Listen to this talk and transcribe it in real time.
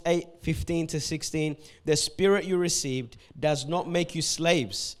8:15-16, the Spirit you received does not make you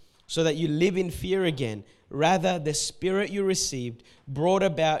slaves so that you live in fear again. Rather, the Spirit you received brought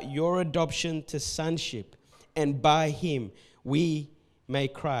about your adoption to sonship, and by Him we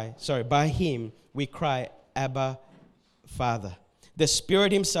cry, Abba, Father. The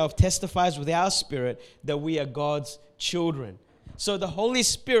Spirit Himself testifies with our spirit that we are God's children. So the Holy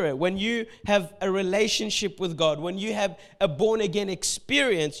Spirit, when you have a relationship with God, when you have a born-again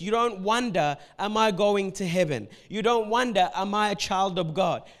experience, you don't wonder, am I going to heaven? You don't wonder, am I a child of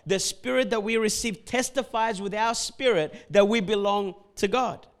God? The Spirit that we receive testifies with our spirit that we belong to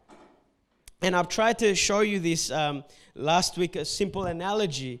God. And I've tried to show you this last week, a simple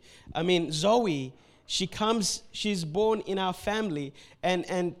analogy. I mean, Zoe, she's born in our family,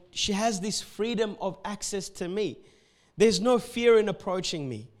 and she has this freedom of access to me. There's no fear in approaching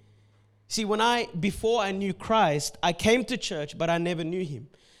me. See, before I knew Christ, I came to church, but I never knew Him.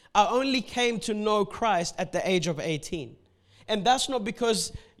 I only came to know Christ at the age of 18. And that's not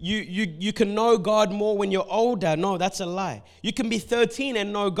because you can know God more when you're older. No, that's a lie. You can be 13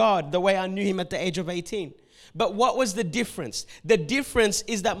 and know God the way I knew Him at the age of 18. But what was the difference? The difference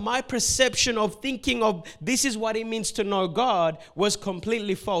is that my perception of thinking of this is what it means to know God was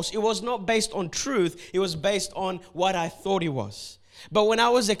completely false. It was not based on truth. It was based on what I thought it was. But when I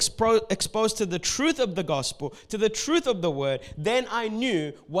was exposed to the truth of the gospel, to the truth of the word, then I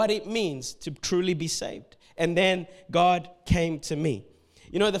knew what it means to truly be saved. And then God came to me.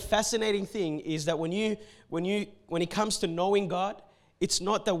 You know, the fascinating thing is that when it comes to knowing God, it's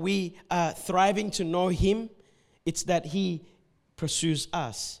not that we are thriving to know Him. It's that He pursues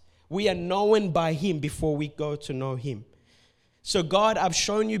us. We are known by Him before we go to know Him. So God, I've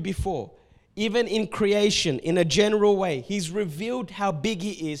shown you before, even in creation, in a general way, He's revealed how big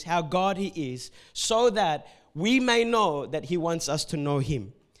He is, how God He is, so that we may know that He wants us to know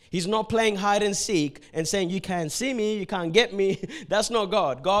Him. He's not playing hide and seek and saying, you can't see me, you can't get me. That's not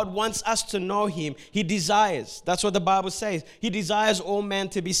God. God wants us to know Him. He desires. That's what the Bible says. He desires all men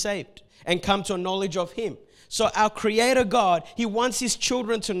to be saved and come to a knowledge of Him. So our Creator God, He wants His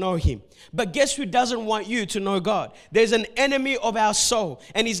children to know Him. But guess who doesn't want you to know God? There's an enemy of our soul,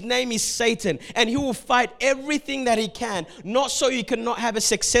 and his name is Satan. And he will fight everything that he can, not so you cannot have a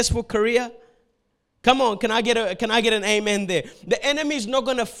successful career. Come on, can I get an amen there? The enemy is not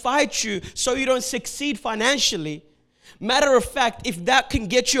going to fight you so you don't succeed financially. Matter of fact, if that can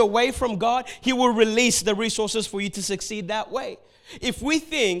get you away from God, He will release the resources for you to succeed that way. If we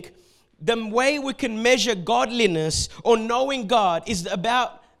think the way we can measure godliness or knowing God is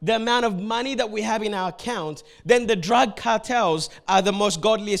about the amount of money that we have in our account, then the drug cartels are the most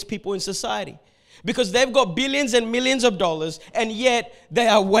godliest people in society. Because they've got billions and millions of dollars, and yet they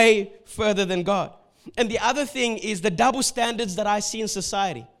are way further than God. And the other thing is the double standards that I see in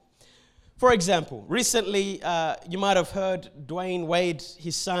society. For example, recently, you might have heard Dwayne Wade,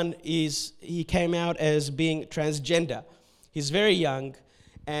 his son, he came out as being transgender. He's very young,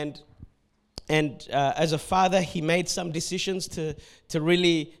 and as a father, he made some decisions to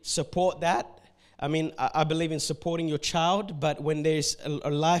really support that. I mean, I believe in supporting your child, but when there's a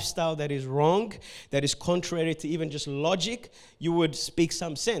lifestyle that is wrong, that is contrary to even just logic, you would speak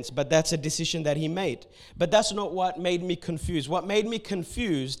some sense. But that's a decision that he made. But that's not what made me confused. What made me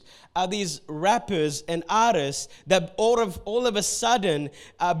confused are these rappers and artists that all of a sudden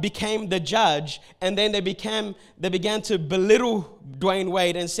became the judge, and then they began to belittle Dwayne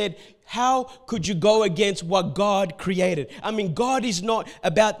Wade and said, how could you go against what God created? I mean, God is not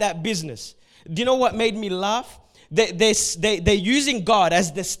about that business. Do you know what made me laugh? They're using God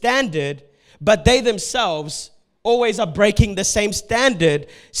as the standard, but they themselves always are breaking the same standard.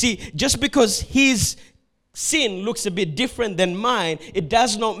 See, just because his sin looks a bit different than mine, it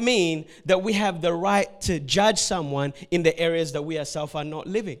does not mean that we have the right to judge someone in the areas that we ourselves are not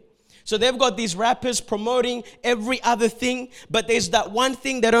living. So they've got these rappers promoting every other thing, but there's that one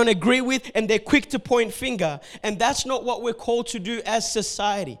thing they don't agree with, and they're quick to point finger. And that's not what we're called to do as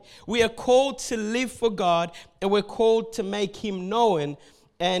society. We are called to live for God, and we're called to make Him known.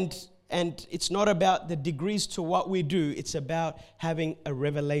 And it's not about the degrees to what we do. It's about having a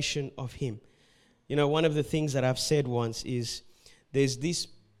revelation of Him. You know, one of the things that I've said once is there's this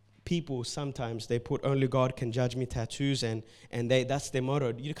people sometimes they put only God can judge me tattoos, and that's their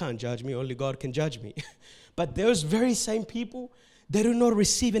motto. You can't judge me, only God can judge me. But those very same people, they do not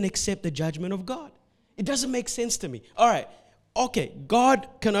receive and accept the judgment of God. It doesn't make sense to me. All right, okay, God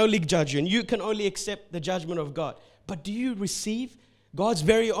can only judge you, and you can only accept the judgment of God. But do you receive God's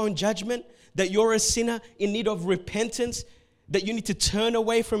very own judgment that you're a sinner in need of repentance, that you need to turn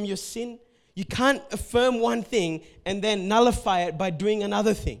away from your sin? You can't affirm one thing and then nullify it by doing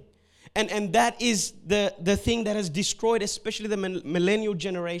another thing. And that is the thing that has destroyed especially the millennial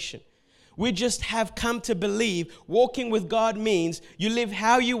generation. We just have come to believe walking with God means you live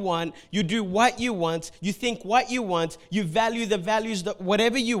how you want, you do what you want, you think what you want, you value the values, that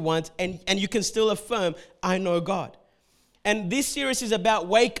whatever you want, and you can still affirm, I know God. And this series is about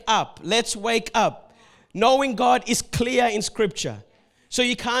wake up. Let's wake up. Knowing God is clear in Scripture. So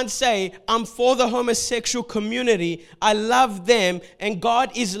you can't say, I'm for the homosexual community. I love them and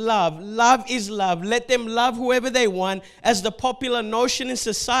God is love. Love is love. Let them love whoever they want as the popular notion in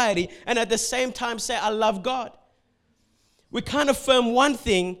society, and at the same time say, I love God. We can't affirm one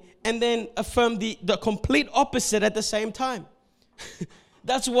thing and then affirm the complete opposite at the same time.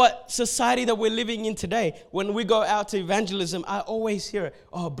 That's what society that we're living in today. When we go out to evangelism, I always hear it.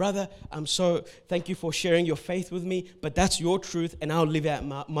 Oh, brother, thank you for sharing your faith with me, but that's your truth and I'll live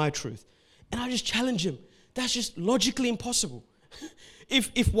out my truth. And I just challenge him. That's just logically impossible.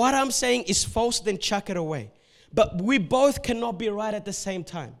 If what I'm saying is false, then chuck it away. But we both cannot be right at the same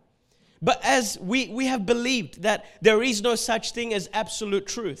time. But as we have believed that there is no such thing as absolute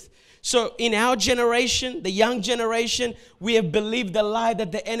truth. So in our generation, the young generation, we have believed the lie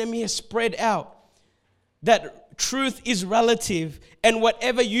that the enemy has spread out. That truth is relative and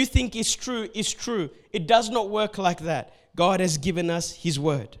whatever you think is true is true. It does not work like that. God has given us His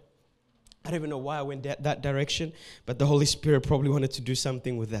word. I don't even know why I went that direction, but the Holy Spirit probably wanted to do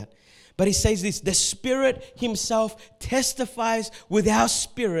something with that. But He says this, the Spirit Himself testifies with our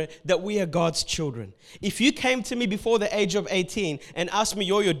spirit that we are God's children. If you came to me before the age of 18 and asked me,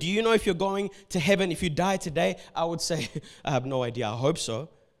 Yo, do you know if you're going to heaven if you die today? I would say, I have no idea. I hope so.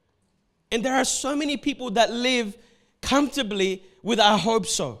 And there are so many people that live comfortably with I hope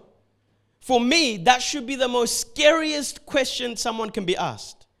so. For me, that should be the most scariest question someone can be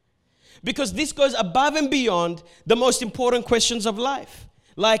asked. Because this goes above and beyond the most important questions of life.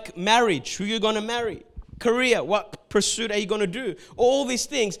 Like marriage, who you're going to marry, career, what pursuit are you going to do? All these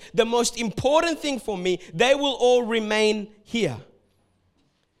things, the most important thing for me, they will all remain here.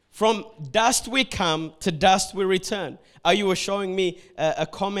 From dust we come, to dust we return. You were showing me a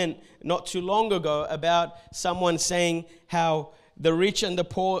comment not too long ago about someone saying how the rich and the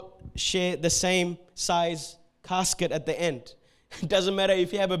poor share the same size casket at the end. It doesn't matter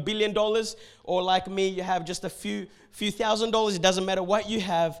if you have $1 billion or like me, you have just a few $1,000. It doesn't matter what you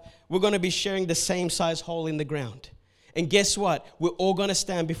have. We're going to be sharing the same size hole in the ground. And guess what? We're all going to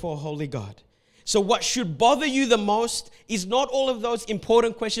stand before a holy God. So what should bother you the most is not all of those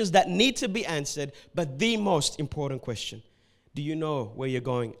important questions that need to be answered, but the most important question. Do you know where you're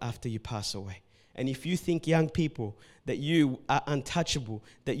going after you pass away? And if you think, young people, that you are untouchable,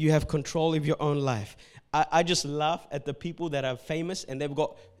 that you have control of your own life, I just laugh at the people that are famous and they've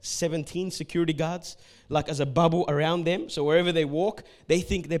got 17 security guards like as a bubble around them. So wherever they walk, they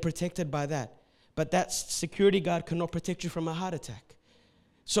think they're protected by that. But that security guard cannot protect you from a heart attack.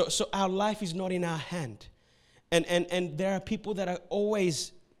 So our life is not in our hand. And there are people that are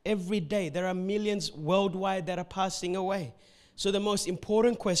always, every day, there are millions worldwide that are passing away. So the most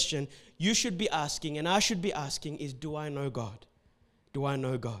important question you should be asking and I should be asking is, do I know God? Do I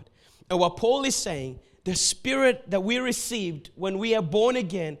know God? And what Paul is saying, the Spirit that we received when we are born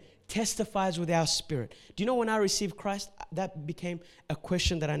again testifies with our spirit. Do you know when I received Christ, that became a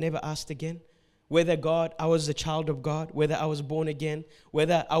question that I never asked again? Whether I was a child of God, whether I was born again,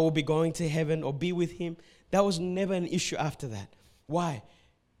 whether I will be going to heaven or be with Him, that was never an issue after that. Why?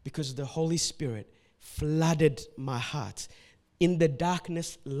 Because the Holy Spirit flooded my heart. In the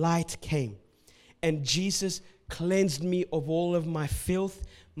darkness, light came. And Jesus cleansed me of all of my filth,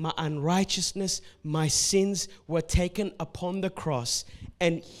 my unrighteousness, my sins were taken upon the cross,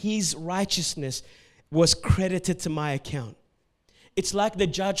 and His righteousness was credited to my account. It's like the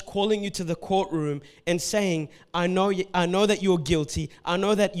judge calling you to the courtroom and saying, I know that you're guilty. I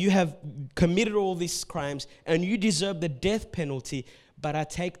know that you have committed all these crimes and you deserve the death penalty, but I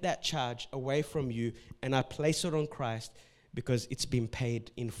take that charge away from you and I place it on Christ because it's been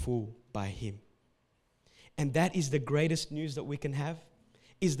paid in full by Him. And that is the greatest news that we can have,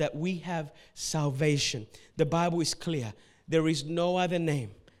 is that we have salvation. The Bible is clear. There is no other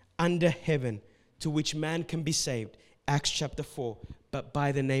name under heaven to which man can be saved, Acts chapter 4, but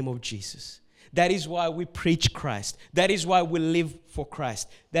by the name of Jesus. That is why we preach Christ. That is why we live for Christ.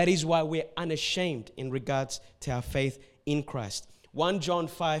 That is why we're unashamed in regards to our faith in Christ. 1 John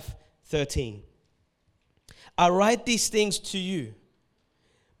 5:13. I write these things to you.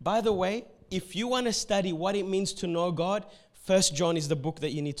 By the way, if you want to study what it means to know God, 1 John is the book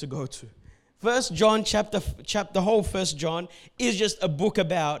that you need to go to. 1 John the whole 1 John is just a book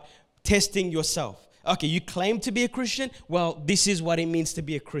about testing yourself. Okay, you claim to be a Christian? Well, this is what it means to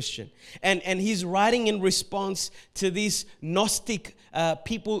be a Christian. And he's writing in response to these Gnostic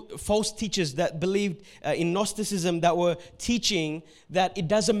people, false teachers that believed in Gnosticism, that were teaching that it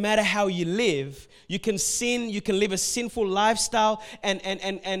doesn't matter how you live. You can sin, you can live a sinful lifestyle,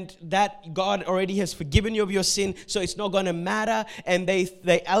 and that God already has forgiven you of your sin, so it's not going to matter. And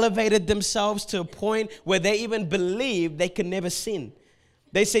they elevated themselves to a point where they even believed they could never sin.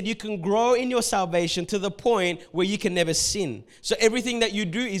 They said you can grow in your salvation to the point where you can never sin. So everything that you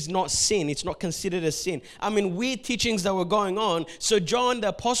do is not sin. It's not considered a sin. I mean, weird teachings that were going on. So John, the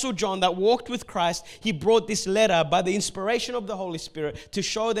Apostle John that walked with Christ, he brought this letter by the inspiration of the Holy Spirit to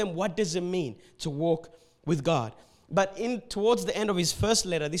show them what does it mean to walk with God. But towards the end of his first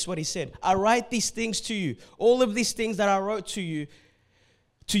letter, this is what he said. I write these things to you. All of these things that I wrote to you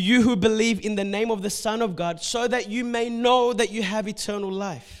who believe in the name of the Son of God, so that you may know that you have eternal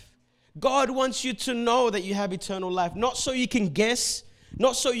life. God wants you to know that you have eternal life, not so you can guess,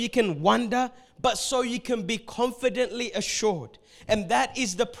 not so you can wonder, but so you can be confidently assured. And that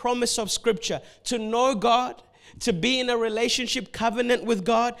is the promise of Scripture, to know God, to be in a relationship covenant with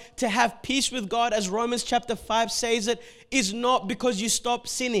God, to have peace with God, as Romans chapter 5 says it, is not because you stop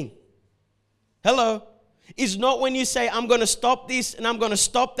sinning. Hello? Is not when you say, I'm going to stop this and I'm going to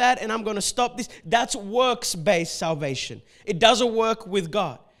stop that and I'm going to stop this. That's works-based salvation. It doesn't work with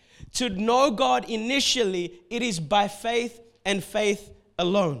God. To know God initially, it is by faith and faith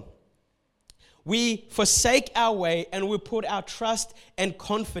alone. We forsake our way and we put our trust and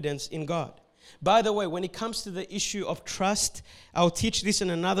confidence in God. By the way, when it comes to the issue of trust, I'll teach this in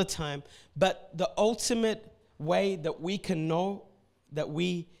another time, but the ultimate way that we can know that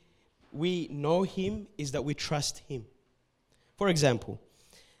we know Him is that we trust Him. For example,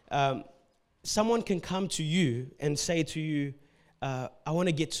 someone can come to you and say to you, I want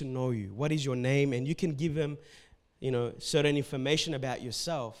to get to know you. What is your name? And you can give them, certain information about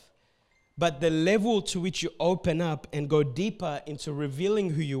yourself. But the level to which you open up and go deeper into revealing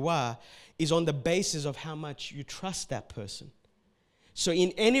who you are is on the basis of how much you trust that person. So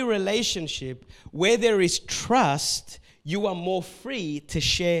in any relationship where there is trust, you are more free to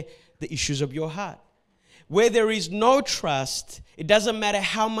share the issues of your heart. Where there is no trust, it doesn't matter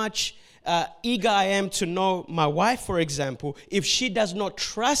how much eager I am to know my wife, for example. If she does not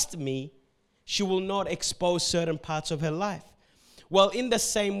trust me, she will not expose certain parts of her life. Well, in the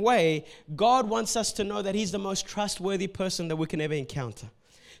same way, God wants us to know that He's the most trustworthy person that we can ever encounter.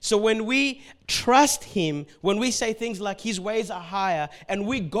 So when we trust Him, when we say things like His ways are higher, and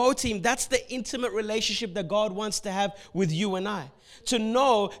we go to Him, that's the intimate relationship that God wants to have with you and I. To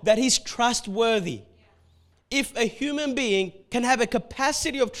know that He's trustworthy. If a human being can have a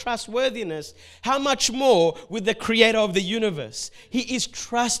capacity of trustworthiness, how much more with the Creator of the universe? He is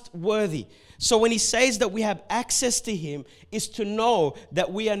trustworthy. So when He says that we have access to Him, is to know that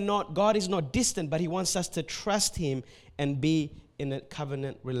God is not distant, but He wants us to trust Him and be in a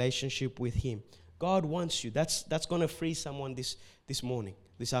covenant relationship with Him. God wants you. That's going to free someone this morning,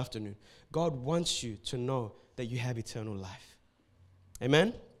 this afternoon. God wants you to know that you have eternal life.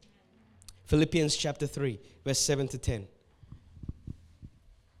 Amen? Philippians chapter 3, verse 7 to 10.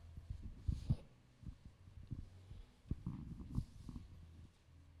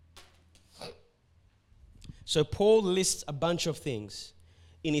 So Paul lists a bunch of things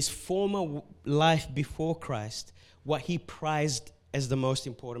in his former life before Christ, what he prized as the most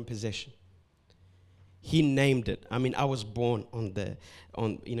important possession. He named it. I mean, I was born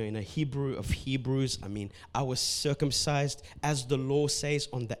in a Hebrew of Hebrews. I mean, I was circumcised, as the law says,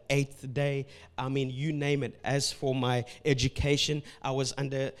 on the 8th day. I mean, you name it. As for my education, I was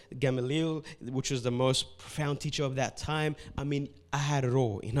under Gamaliel, which was the most profound teacher of that time. I mean, I had it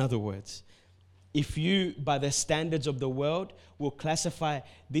all, in other words. If you, by the standards of the world, will classify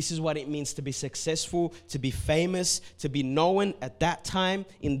this is what it means to be successful, to be famous, to be known at that time,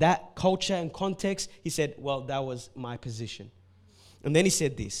 in that culture and context, he said, well, that was my position. And then he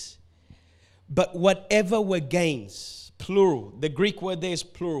said this, but whatever were gains, plural, the Greek word there is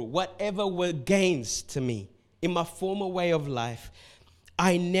plural, whatever were gains to me in my former way of life,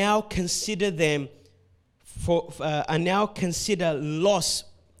 I now consider loss,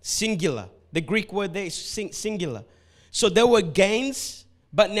 singular. The Greek word there is singular. So there were gains,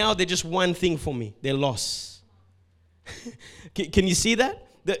 but now they're just one thing for me. They're loss. Can you see that?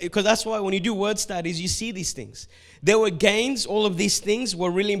 Because that's why when you do word studies, you see these things. There were gains. All of these things were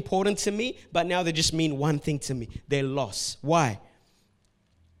really important to me, but now they just mean one thing to me. They're loss. Why?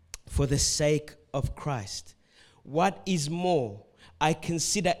 For the sake of Christ. What is more? I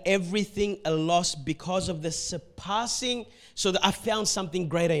consider everything a loss because of the surpassing, so that I found something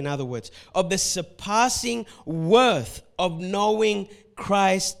greater, in other words, of the surpassing worth of knowing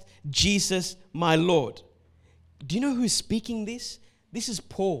Christ Jesus my Lord. Do you know who's speaking this? This is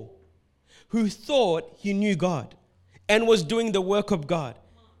Paul, who thought he knew God and was doing the work of God.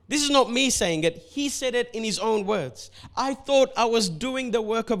 This is not me saying it. He said it in his own words. I thought I was doing the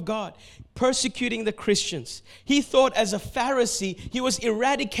work of God, persecuting the Christians. He thought as a Pharisee, he was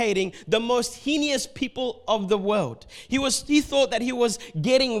eradicating the most heinous people of the world. He thought that he was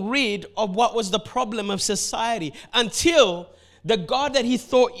getting rid of what was the problem of society, until the God that he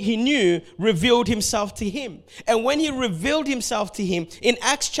thought he knew revealed himself to him. And when he revealed himself to him in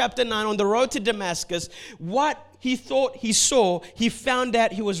Acts chapter 9 on the road to Damascus, what he thought he saw, he found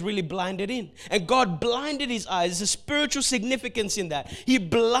out he was really blinded in. And God blinded his eyes. There's a spiritual significance in that. He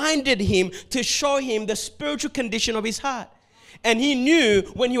blinded him to show him the spiritual condition of his heart. And he knew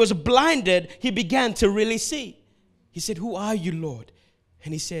when he was blinded, he began to really see. He said, "Who are you, Lord?"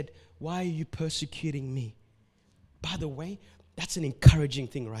 And he said, "Why are you persecuting me?" By the way, that's an encouraging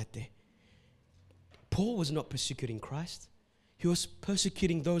thing right there. Paul was not persecuting Christ. He was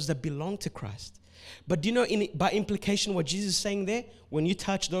persecuting those that belong to Christ. But do you know, by implication, what Jesus is saying there? When you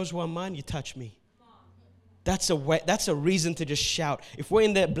touch those who are mine, you touch me. That's a reason to just shout. If we're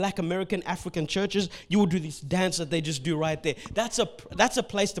in the Black American African churches, you will do this dance that they just do right there. That's a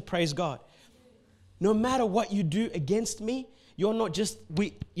place to praise God. No matter what you do against me, you're not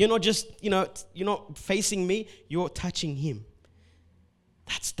facing me, you're touching him.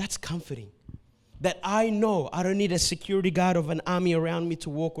 That's comforting. That I know I don't need a security guard of an army around me to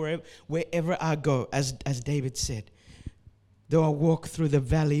walk wherever I go, as David said. Though I walk through the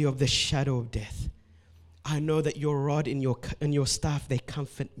valley of the shadow of death, I know that your rod and your staff, they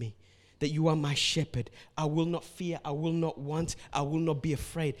comfort me. That you are my shepherd. I will not fear, I will not want, I will not be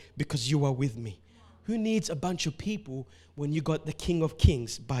afraid, because you are with me. Who needs a bunch of people when you got the King of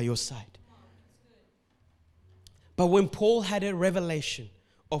Kings by your side? But when Paul had a revelation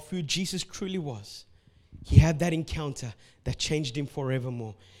of who Jesus truly was, he had that encounter that changed him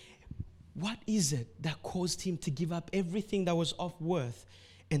forevermore. What is it that caused him to give up everything that was of worth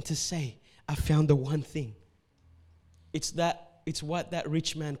and to say, "I found the one thing"? It's what that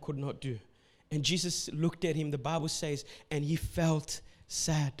rich man could not do. And Jesus looked at him, the Bible says, and he felt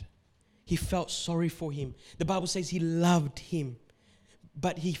sad. He felt sorry for him. The Bible says he loved him.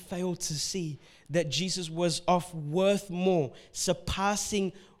 But he failed to see that Jesus was of worth more,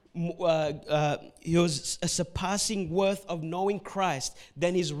 surpassing. He was a surpassing worth of knowing Christ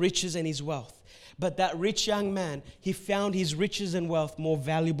than his riches and his wealth. But that rich young man, he found his riches and wealth more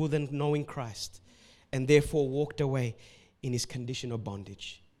valuable than knowing Christ, and therefore walked away in his condition of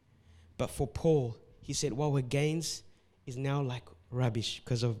bondage. But for Paul, he said, what were gains is now like rubbish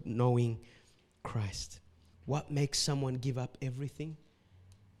because of knowing Christ. What makes someone give up everything?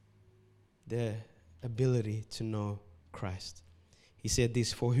 The ability to know Christ. He said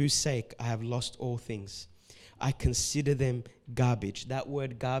this, "For whose sake I have lost all things. I consider them garbage." That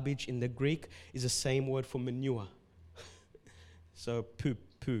word garbage in the Greek is the same word for manure. So poo,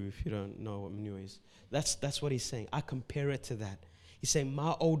 if you don't know what manure is. That's what he's saying. I compare it to that. He's saying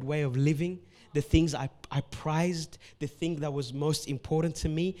my old way of living, the things I prized, the thing that was most important to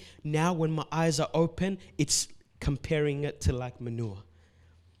me, now when my eyes are open, it's comparing it to like manure.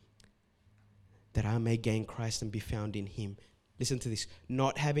 That I may gain Christ and be found in him. Listen to this.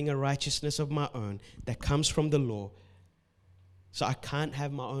 Not having a righteousness of my own that comes from the law. So I can't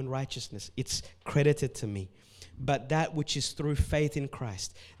have my own righteousness. It's credited to me. But that which is through faith in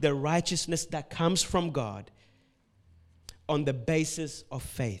Christ. The righteousness that comes from God on the basis of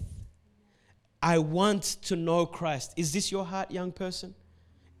faith. I want to know Christ. Is this your heart, young person?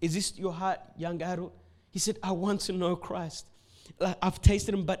 Is this your heart, young adult? He said, I want to know Christ. I've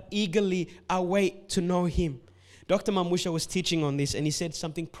tasted him, but eagerly I wait to know him. Dr. Mamusha was teaching on this, and he said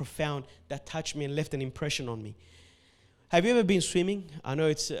something profound that touched me and left an impression on me. Have you ever been swimming? I know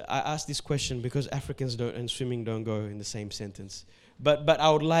I asked this question because Africans and swimming don't go in the same sentence. But I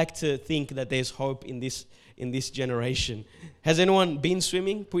would like to think that there's hope in this generation. Has anyone been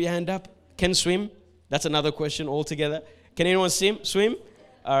swimming? Put your hand up. Can swim? That's another question altogether. Can anyone swim?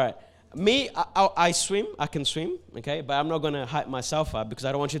 All right. Me, I swim. I can swim, okay? But I'm not going to hype myself up because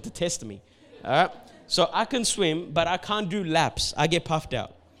I don't want you to test me. All right? So I can swim, but I can't do laps. I get puffed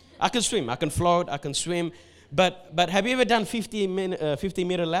out. I can swim. I can float. I can swim. But have you ever done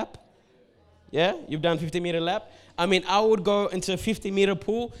 50-meter lap? Yeah? You've done 50-meter lap? I mean, I would go into a 50-meter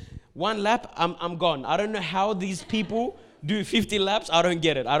pool. One lap, I'm gone. I don't know how these people do 50 laps. I don't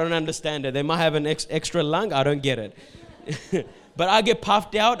get it. I don't understand it. They might have an extra lung. I don't get it. But I get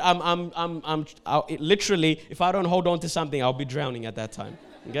puffed out. Literally, if I don't hold on to something, I'll be drowning at that time.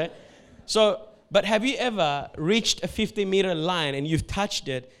 Okay? So, but have you ever reached a 50-meter line and you've touched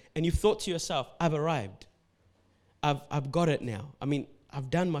it and you've thought to yourself, I've arrived. I've got it now. I mean, I've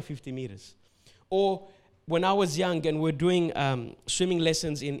done my 50 meters. Or when I was young and we're doing swimming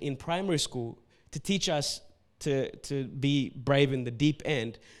lessons in primary school to teach us to be brave in the deep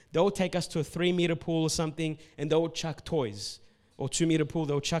end, they'll take us to a 3-meter pool or something and they'll chuck toys. Or 2-meter pool,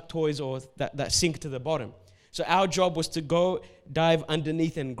 they'll chuck toys or that sink to the bottom. So our job was to go dive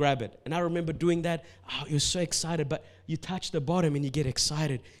underneath and grab it. And I remember doing that. Oh, you're so excited, but you touch the bottom and you get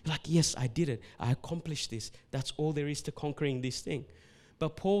excited. You're like, yes, I did it. I accomplished this. That's all there is to conquering this thing.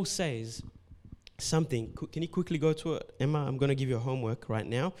 But Paul says something. Can you quickly go to it? Emma, I'm going to give you a homework right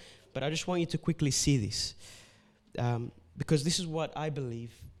now. But I just want you to quickly see this. Because this is what I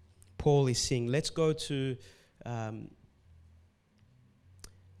believe Paul is saying. Let's go to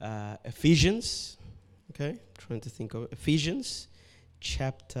Ephesians. Okay, trying to think of Ephesians,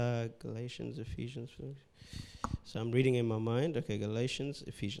 Galatians, Ephesians. So I'm reading in my mind. Okay, Galatians,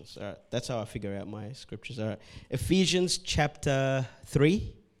 Ephesians. All right, that's how I figure out my scriptures. All right, Ephesians chapter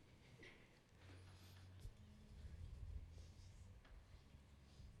 3.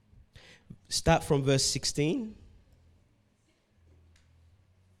 Start from verse 16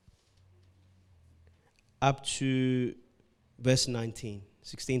 up to verse 19.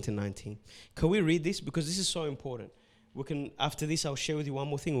 16 to 19. Can we read this? Because this is so important. After this, I'll share with you one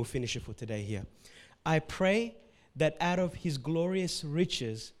more thing. We'll finish it for today here. I pray that out of his glorious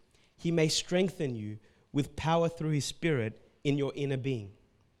riches, he may strengthen you with power through his Spirit in your inner being,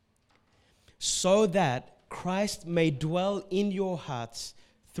 so that Christ may dwell in your hearts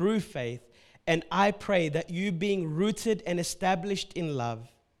through faith. And I pray that you, being rooted and established in love,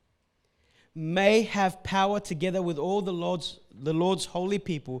 may have power together with all the Lord's holy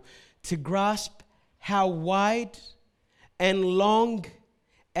people to grasp how wide and long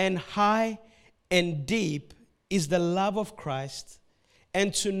and high and deep is the love of Christ,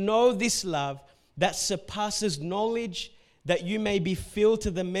 and to know this love that surpasses knowledge, that you may be filled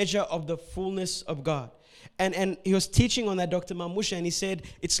to the measure of the fullness of God. And he was teaching on that, Dr. Mamusha, and he said,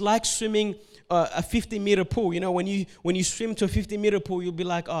 it's like swimming a 50-meter pool. You know, when you swim to a 50-meter pool, you'll be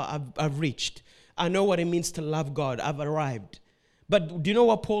like, oh, I've reached. I know what it means to love God. I've arrived. But do you know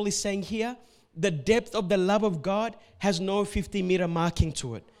what Paul is saying here? The depth of the love of God has no 50-meter marking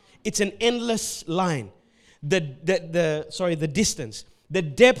to it. It's an endless line. The distance. The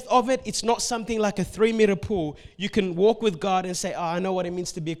depth of it, it's not something like a 3-meter pool. You can walk with God and say, I know what it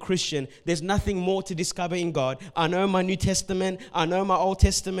means to be a Christian. There's nothing more to discover in God. I know my New Testament. I know my Old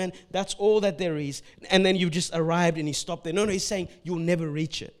Testament. That's all that there is. And then you've just arrived and you stop there. No, he's saying you'll never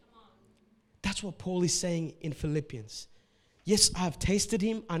reach it. That's what Paul is saying in Philippians. Yes, I've tasted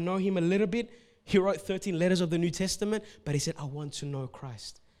him. I know him a little bit. He wrote 13 letters of the New Testament. But he said, I want to know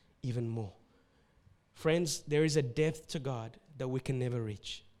Christ even more. Friends, there is a depth to God that we can never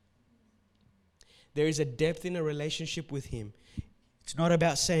reach. There is a depth in a relationship with him. It's not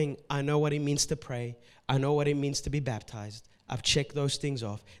about saying, I know what it means to pray. I know what it means to be baptized. I've checked those things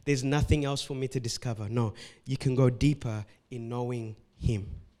off. There's nothing else for me to discover. No, you can go deeper in knowing him.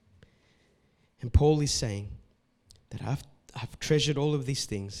 And Paul is saying that I've treasured all of these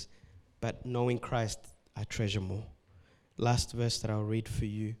things, but knowing Christ, I treasure more. Last verse that I'll read for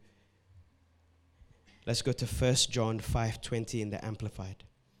you. Let's go to 1 John 5:20 in the Amplified.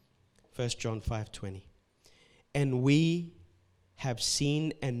 1 John 5:20. And we have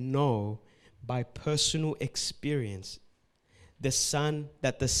seen and know by personal experience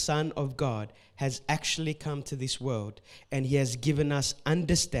that the Son of God has actually come to this world, and he has given us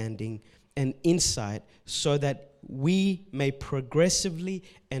understanding and insight so that we may progressively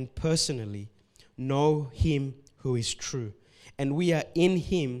and personally know him who is true. And we are in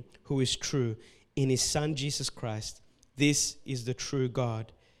him who is true, in his Son, Jesus Christ. This is the true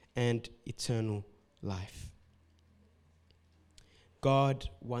God and eternal life. God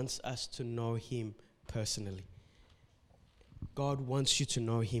wants us to know him personally. God wants you to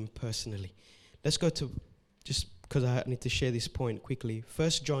know him personally. Let's go to, just because I need to share this point quickly, 1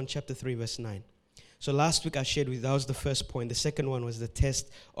 John chapter 3, verse 9. So last week I shared with you, that was the first point. The second one was the test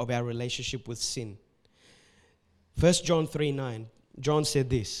of our relationship with sin. 1 John 3:9, John said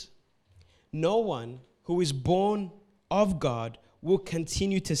this, no one who is born of God will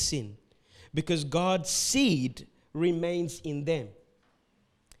continue to sin, because God's seed remains in them.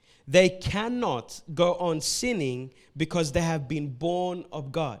 They cannot go on sinning because they have been born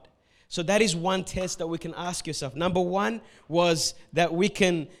of God. So that is one test that we can ask yourself. Number one was that we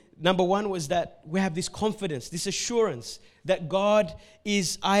can Number one was that we have this confidence, this assurance that God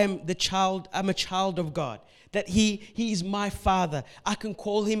is, I'm a child of God. That He is my Father. I can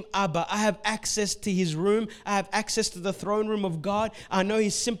call Him Abba. I have access to His room. I have access to the throne room of God. I know He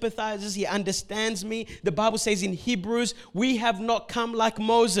sympathizes. He understands me. The Bible says in Hebrews, we have not come like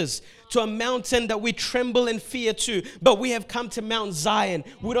Moses to a mountain that we tremble and fear to, but we have come to Mount Zion.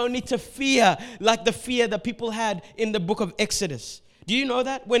 We don't need to fear like the fear that people had in the book of Exodus. Do you know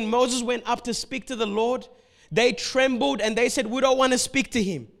that? When Moses went up to speak to the Lord, they trembled and they said, we don't want to speak to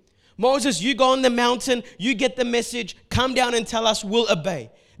Him. Moses, you go on the mountain, you get the message, come down and tell us, we'll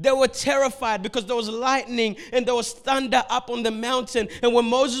obey. They were terrified because there was lightning and there was thunder up on the mountain. And when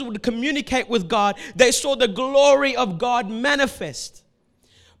Moses would communicate with God, they saw the glory of God manifest.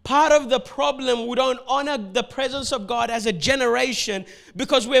 Part of the problem, we don't honor the presence of God as a generation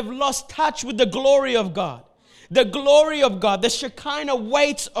because we have lost touch with the glory of God. The glory of God, the Shekinah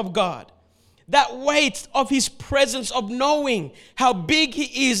weight of God. That weight of His presence, of knowing how big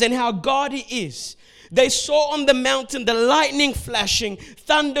He is and how God He is. They saw on the mountain the lightning flashing,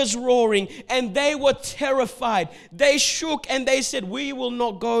 thunders roaring, and they were terrified. They shook and they said, we will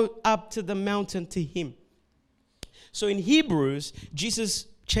not go up to the mountain to Him. So in Hebrews, Jesus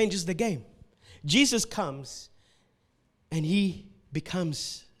changes the game. Jesus comes and He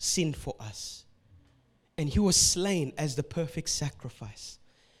becomes sin for us. And He was slain as the perfect sacrifice.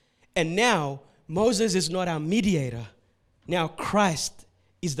 And now, Moses is not our mediator. Now, Christ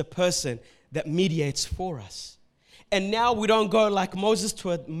is the person that mediates for us. And now we don't go like Moses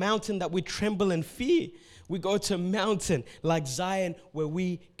to a mountain that we tremble and fear. We go to a mountain like Zion where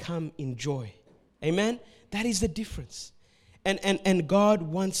we come in joy. Amen? That is the difference. And God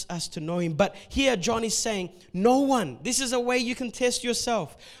wants us to know Him. But here John is saying, no one, this is a way you can test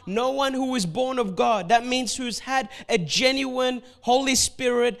yourself. No one who is born of God, that means who's had a genuine Holy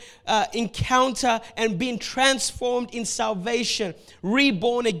Spirit encounter and been transformed in salvation,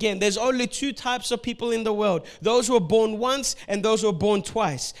 reborn again. There's only two types of people in the world. Those who are born once and those who are born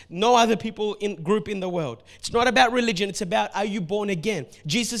twice. No other group in the world. It's not about religion. It's about, are you born again?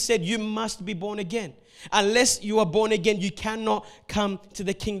 Jesus said you must be born again. Unless you are born again, you cannot come to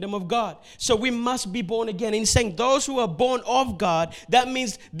the kingdom of God. So we must be born again. And He's saying those who are born of God, that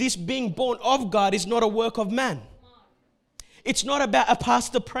means this being born of God is not a work of man. It's not about a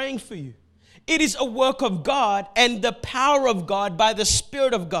pastor praying for you. It is a work of God and the power of God by the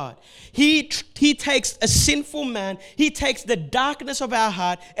Spirit of God. He takes a sinful man, He takes the darkness of our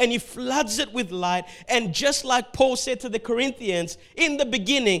heart and He floods it with light. And just like Paul said to the Corinthians, in the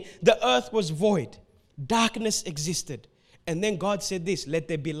beginning, the earth was void. Darkness existed. And then God said this, let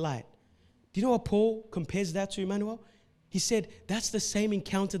there be light. Do you know what Paul compares that to, Emmanuel? He said, that's the same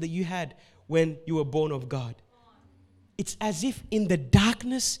encounter that you had when you were born of God. It's as if in the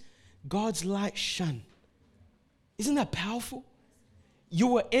darkness, God's light shone. Isn't that powerful? You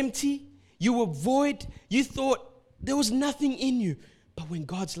were empty. You were void. You thought there was nothing in you. But when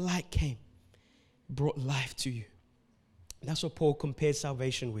God's light came, it brought life to you. That's what Paul compares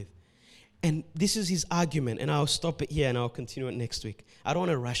salvation with. And this is his argument, and I'll stop it here and I'll continue it next week. I don't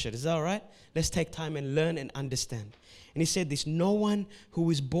want to rush it. Is that all right? Let's take time and learn and understand. And he said this, no one who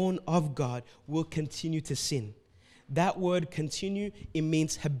is born of God will continue to sin. That word continue, it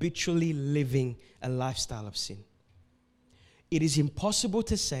means habitually living a lifestyle of sin. It is impossible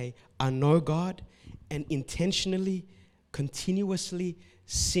to say, I know God, and intentionally, continuously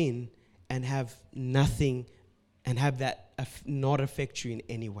sin and have nothing, and have that not affect you in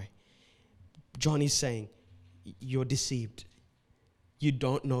any way. John is saying, you're deceived. You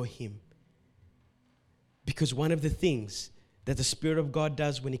don't know Him. Because one of the things that the Spirit of God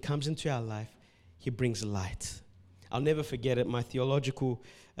does when He comes into our life, He brings light. I'll never forget it. My theological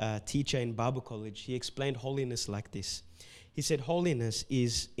teacher in Bible college, he explained holiness like this. He said holiness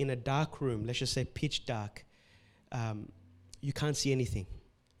is in a dark room, let's just say pitch dark. You can't see anything.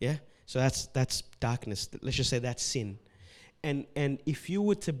 Yeah? So that's darkness. Let's just say that's sin. And if you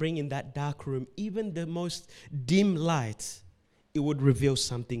were to bring in that dark room, even the most dim light, it would reveal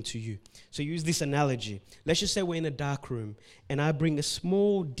something to you. So use this analogy. Let's just say we're in a dark room and I bring a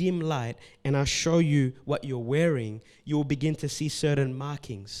small dim light and I show you what you're wearing. You will begin to see certain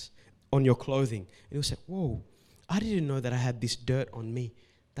markings on your clothing. And you'll say, whoa, I didn't know that I had this dirt on me.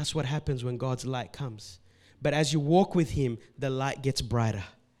 That's what happens when God's light comes. But as you walk with Him, the light gets brighter.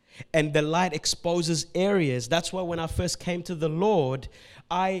 and the light exposes areas. That's why when I first came to the Lord,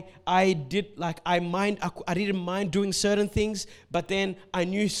 I didn't mind doing certain things, but then I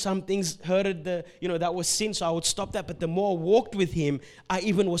knew some things hurted that was sin, so I would stop that. But the more I walked with Him, I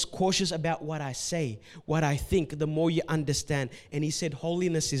even was cautious about what I say, what I think, the more you understand. And He said,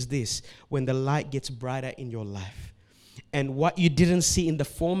 holiness is this, when the light gets brighter in your life. And what you didn't see in the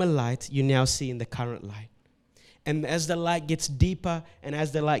former light, you now see in the current light. And as the light gets deeper and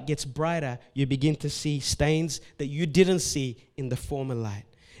as the light gets brighter, you begin to see stains that you didn't see in the former light.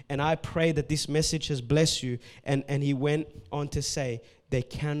 And I pray that this message has blessed you. And he went on to say, they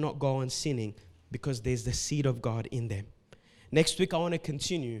cannot go on sinning because there's the seed of God in them. Next week, I want to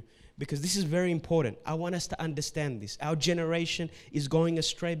continue because this is very important. I want us to understand this. Our generation is going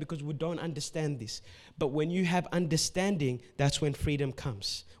astray because we don't understand this. But when you have understanding, that's when freedom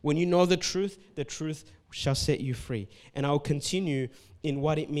comes. When you know the truth shall set you free. And I'll continue in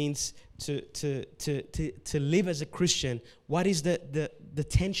what it means to live as a Christian. What is the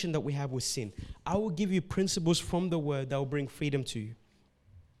tension that we have with sin? I will give you principles from the Word that will bring freedom to you.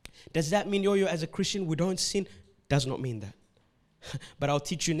 Does that mean you're as a Christian we don't sin? Does not mean that. But I'll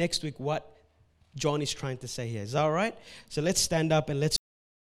teach you next week what John is trying to say here. Is that all right? So let's stand up and let's